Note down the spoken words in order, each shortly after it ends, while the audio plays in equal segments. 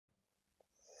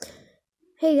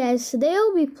Hey guys, today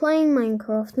I'll be playing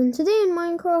Minecraft, and today in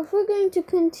Minecraft we're going to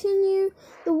continue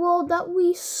the world that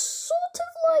we sort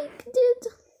of did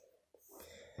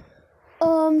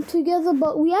together,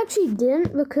 but we actually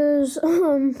didn't because it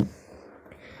was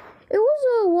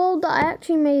a world that I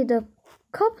actually made a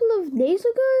couple of days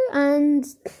ago, and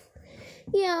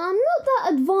yeah, I'm not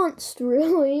that advanced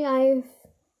really. I've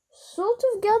sort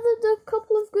of gathered a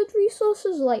couple of good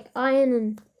resources like iron,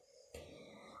 and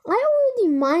I already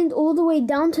mined all the way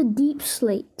down to deep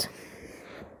slate.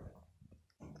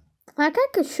 Like I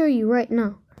could show you right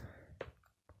now.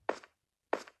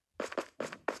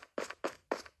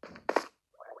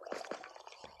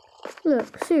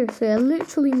 Look, seriously, I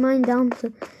literally mined down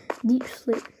to deep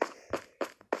slate.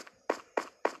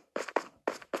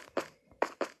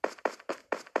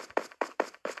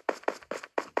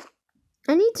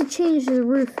 I need to change the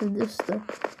roof of this though.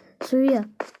 So yeah,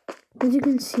 as you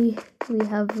can see, we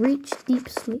have reached deep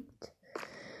slate.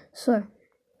 So,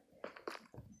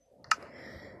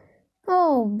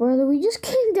 oh brother, we just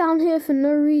came down here for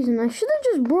no reason. I should have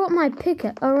just brought my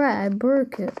pickaxe. Alright, I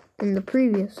broke it in the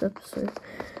previous episode.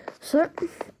 So,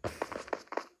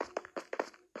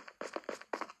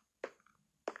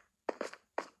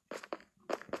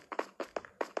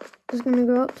 just gonna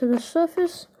go up to the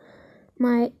surface.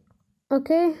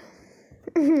 Okay,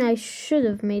 I should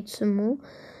have made some more.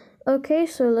 Okay,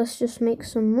 so let's just make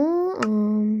some more.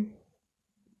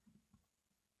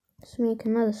 Let's make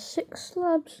another 6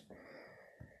 slabs.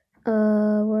 Where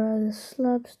are the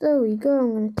slabs? There we go.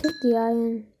 I'm gonna take the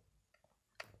iron.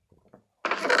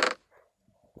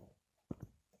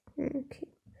 Okay.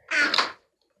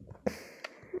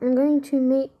 I'm going to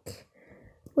make.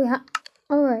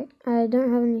 Alright, I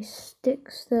don't have any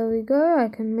sticks. There we go. I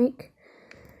can make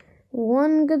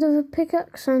 1 good of a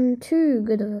pickaxe and 2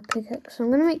 good of a pickaxe. I'm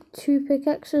gonna make 2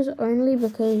 pickaxes only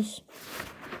because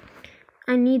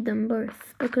I need them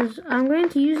both. Because I'm going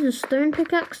to use the stone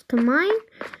pickaxe to mine,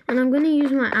 and I'm going to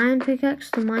use my iron pickaxe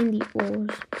to mine the ores.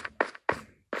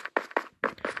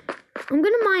 I'm going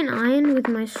to mine iron with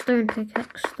my stone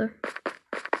pickaxe though.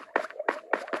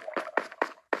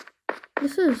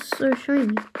 This is so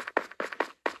shiny.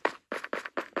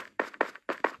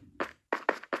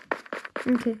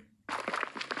 Okay.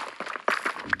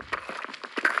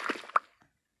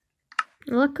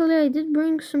 Luckily, I did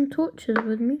bring some torches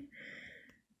with me.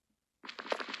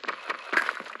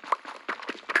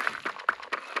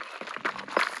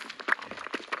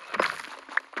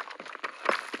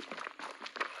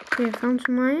 Okay, I found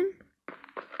some iron.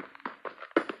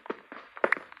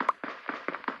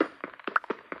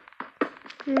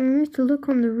 I need to look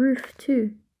on the roof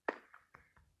too.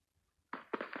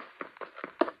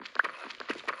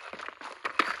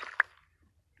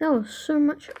 That was so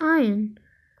much iron.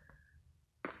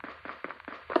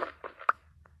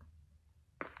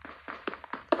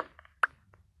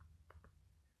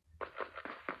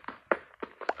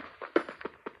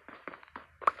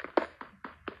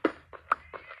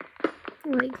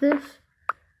 Like this.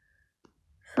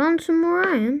 Found some more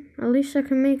iron. At least I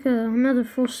can make another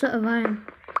full set of iron.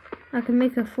 I can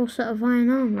make a full set of iron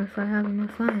armor if I have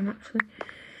enough iron, actually.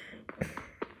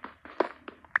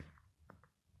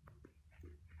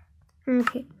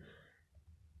 Okay.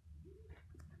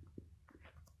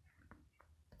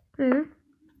 There.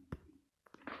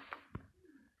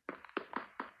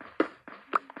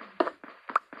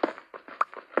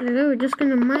 There we go. We're just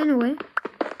gonna mine away.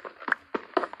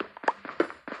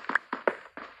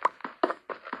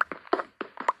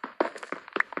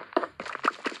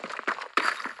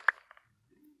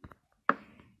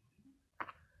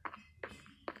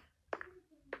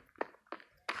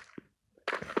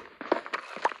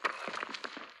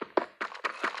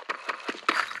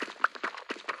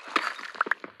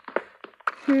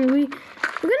 We're gonna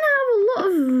have a lot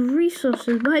of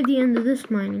resources by the end of this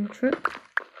mining trip.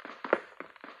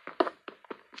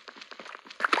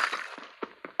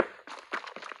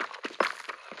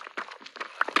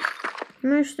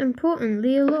 Most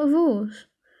importantly, a lot of ores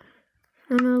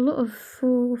and a lot of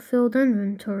fulfilled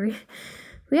inventory.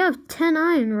 We have 10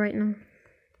 iron right now.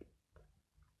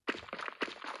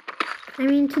 I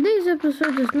mean, today's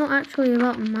episode is not actually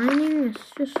about mining,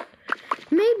 it's just,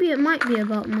 maybe it might be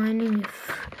about mining if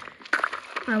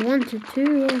I wanted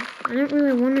to. I don't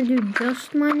really want to do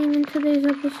just mining in today's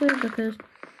episode because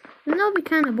then that'll be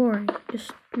kind of boring,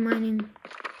 just mining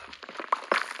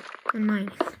and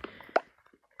mining.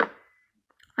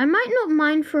 I might not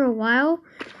mine for a while.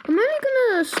 I'm only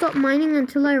gonna stop mining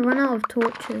until I run out of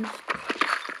torches.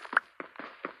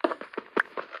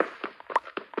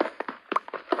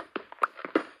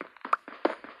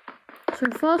 So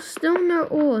far, still no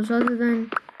ores other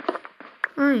than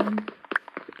iron.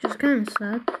 which is kind of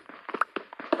sad.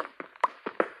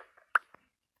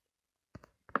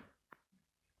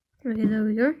 Okay, there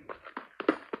we go.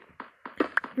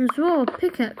 As well,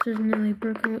 pickaxe is nearly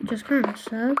broken, which is kind of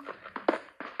sad.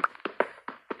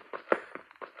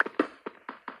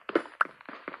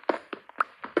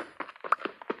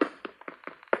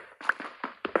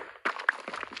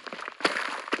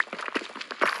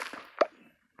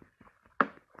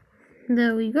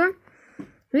 There we go.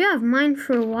 We have mined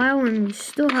for a while and we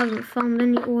still haven't found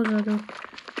any ores though.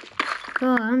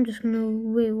 Oh, I'm just gonna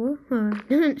wait. What? Oh, I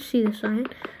didn't see the sign.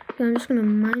 Okay, I'm just gonna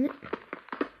mine it.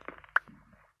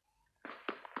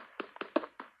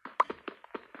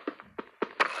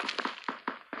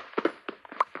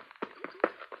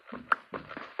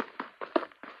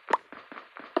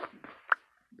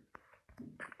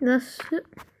 That's it.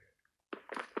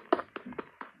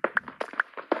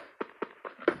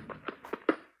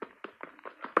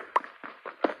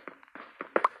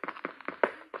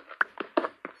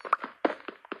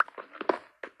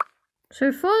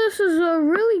 So far, this is a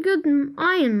really good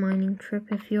iron mining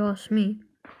trip, if you ask me.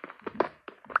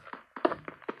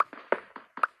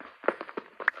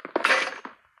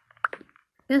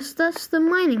 Yes, that's the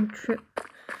mining trip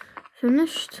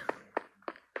finished.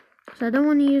 So I don't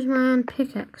want to use my own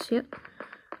pickaxe yet.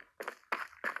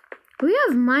 We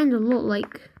have mined a lot,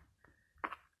 like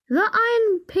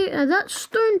that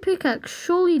stone pickaxe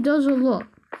surely does a lot.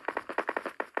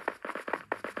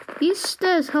 These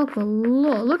stairs help a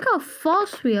lot. Look how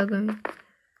fast we are going.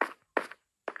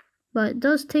 But it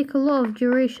does take a lot of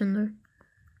duration though.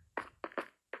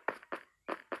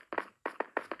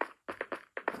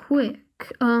 Quick.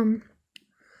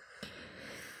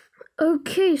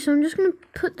 Okay, so I'm just going to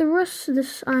put the rest of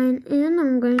this iron in.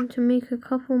 I'm going to make a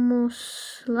couple more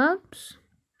slabs.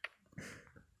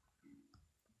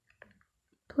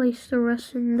 Place the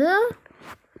rest in there.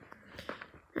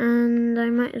 And I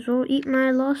might as well eat my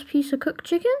last piece of cooked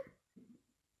chicken.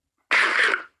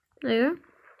 There you go.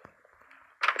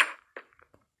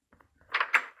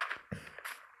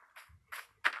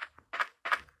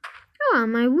 Oh,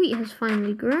 my wheat has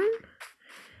finally grown.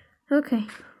 Okay,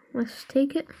 let's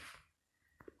take it.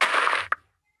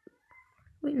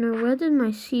 Wait, no, where did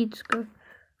my seeds go?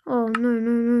 Oh,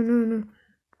 no.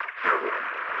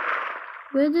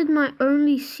 Where did my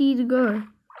only seed go?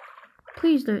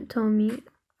 Please don't tell me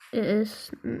it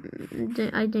is.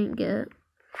 I didn't get it.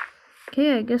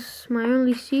 Okay, I guess my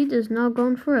only seed is now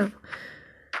gone forever.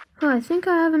 Oh, I think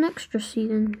I have an extra seed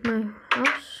in my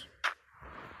house.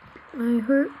 I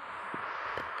hope.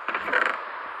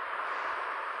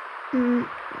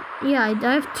 Yeah, I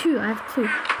have two.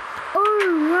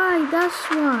 Oh, right, that's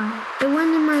why. It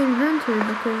went in my inventory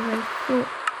because I thought...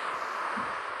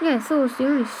 Yeah, I thought it was the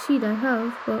only seed I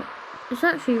have, but it's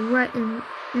actually right in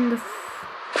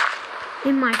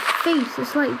my face.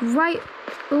 It's like right...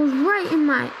 It was right in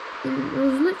my... It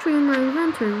was literally in my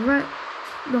inventory right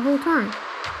the whole time.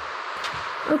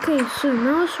 Okay, so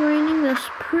now it's raining. That's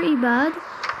pretty bad.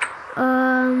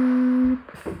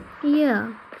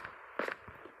 Yeah.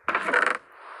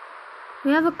 We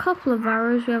have a couple of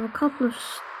arrows, we have a couple of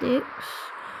sticks.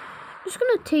 I'm just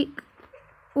gonna take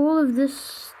all of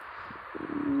this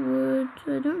wood.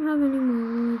 I don't have any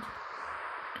more wood.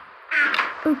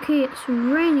 Okay, it's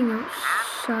raining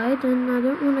outside and I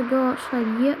don't want to go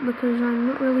outside yet because I'm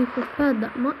not really prepared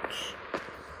that much.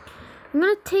 I'm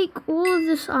gonna take all of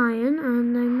this iron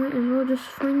and I might as well just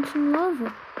find some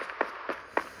lava.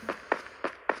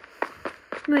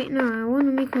 Wait, no, I want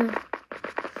to make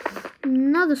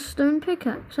another stone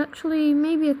pickaxe. Actually,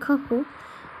 maybe a couple.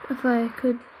 If I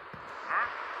could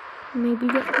maybe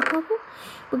get a couple.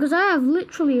 Because I have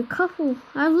literally a couple.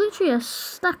 I have literally a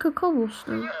stack of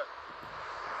cobblestone.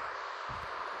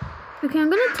 Okay, I'm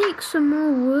going to take some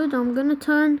more wood. I'm going to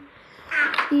turn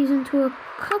these into a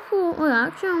couple. Oh,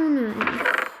 actually, I want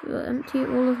to empty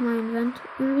all of my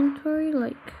inventory.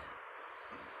 Like,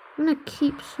 I'm going to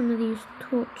keep some of these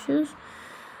torches.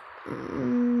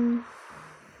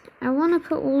 I want to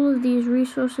put all of these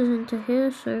resources into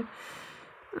here, so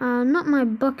not my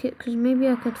bucket, because maybe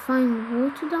I could find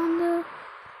water down there.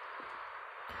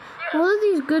 All of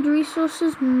these good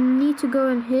resources need to go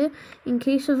in here in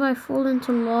case if I fall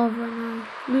into lava and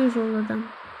I lose all of them,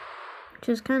 which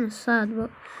is kind of sad,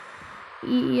 but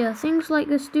yeah, things like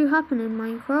this do happen in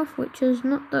Minecraft, which is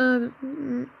not the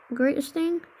greatest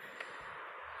thing.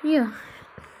 Yeah.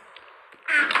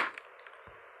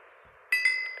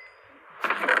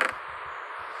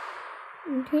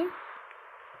 Okay,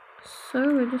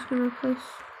 so we're just gonna place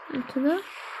into there.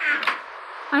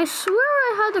 I swear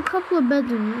I had a couple of beds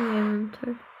in my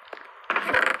inventory.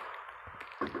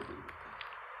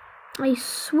 I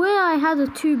swear I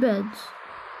had 2 beds.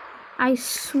 I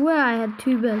swear I had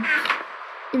 2 beds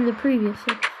in the previous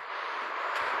episode.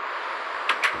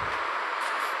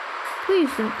 Please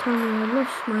don't tell me I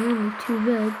lost my only 2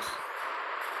 beds.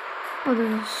 Oh,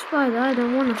 there's a spider. I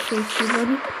don't want to chase you,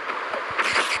 buddy.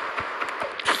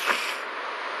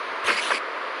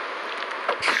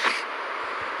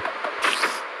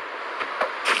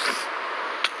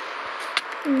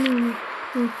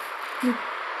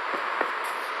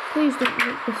 Please don't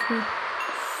make this my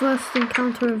first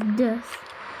encounter of death.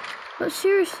 But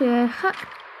seriously, I had...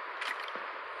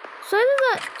 So either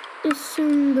that is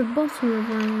in the bottom of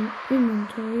my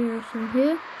inventory or something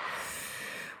here.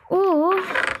 Or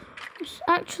it's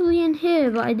actually in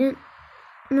here, but I didn't...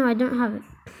 No, I don't have it.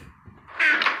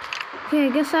 Okay, I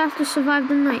guess I have to survive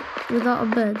the night without a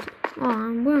bed.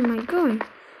 Oh, where am I going?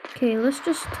 Okay, let's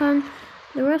just turn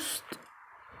the rest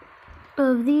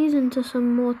of these into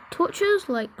some more torches,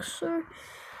 like so.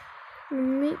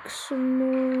 Make some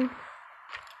more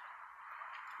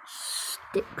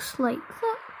sticks like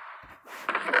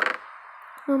that.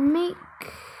 I'll make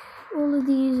all of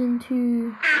these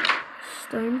into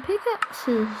stone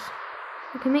pickaxes.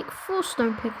 I can make 4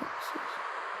 stone pickaxes.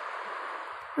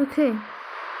 Okay.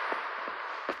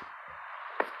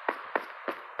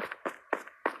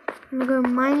 I'm gonna go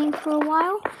mining for a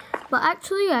while. But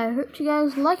actually, I hope you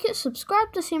guys like it.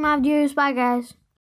 Subscribe to see my videos. Bye, guys.